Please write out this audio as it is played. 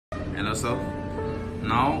And also,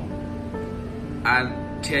 now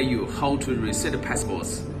I'll tell you how to reset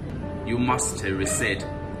passwords. You must reset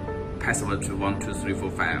password to 1, 2, 3, 4,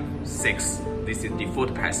 5, 6. This is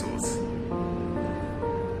default passwords.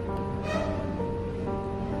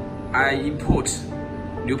 I import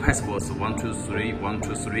new passwords 1, 2, 3, 1,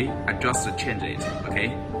 2, 3. I just change it. Okay.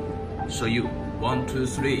 Show you 1, 2,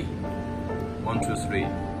 3, 1, 2, 3,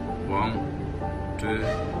 1, 2,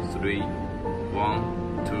 3,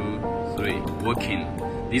 1, 2, 3. Working.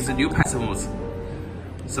 These are new passwords.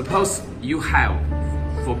 Suppose you have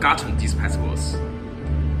forgotten these passwords.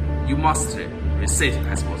 You must reset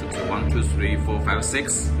passwords to 1, 2, 3, 4, 5,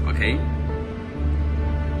 6. Okay.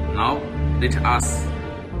 Now let us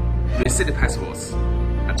reset passwords.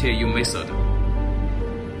 I tell you method.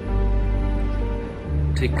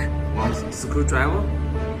 Take one screwdriver.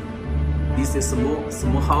 This is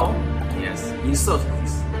small hole. Yes. Insert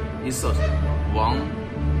this. Insert 1.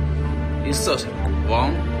 Insert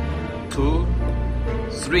 1, 2,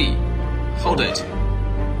 3. Hold it.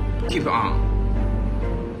 Keep on.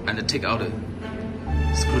 And take out the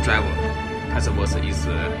screwdriver. Password is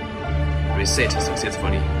reset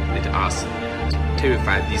successfully. Let us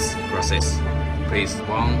verify this process. Please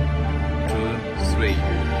 1, 2, 3.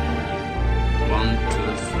 1,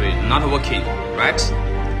 2, 3. Not working, right?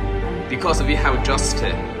 Because we have just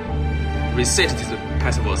reset these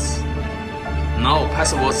passwords. Now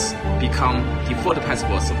passwords become default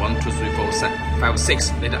passwords 1, 2, 3, 4, 5,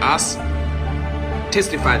 6. Let us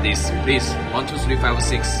testify this. Please 1, 2, 3, 5,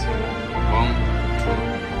 6. 1, 2,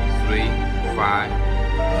 3, 5,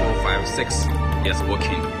 4, 5, 6. Yes,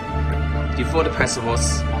 working. Default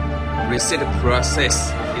passwords reset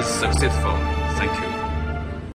process is successful. Thank you.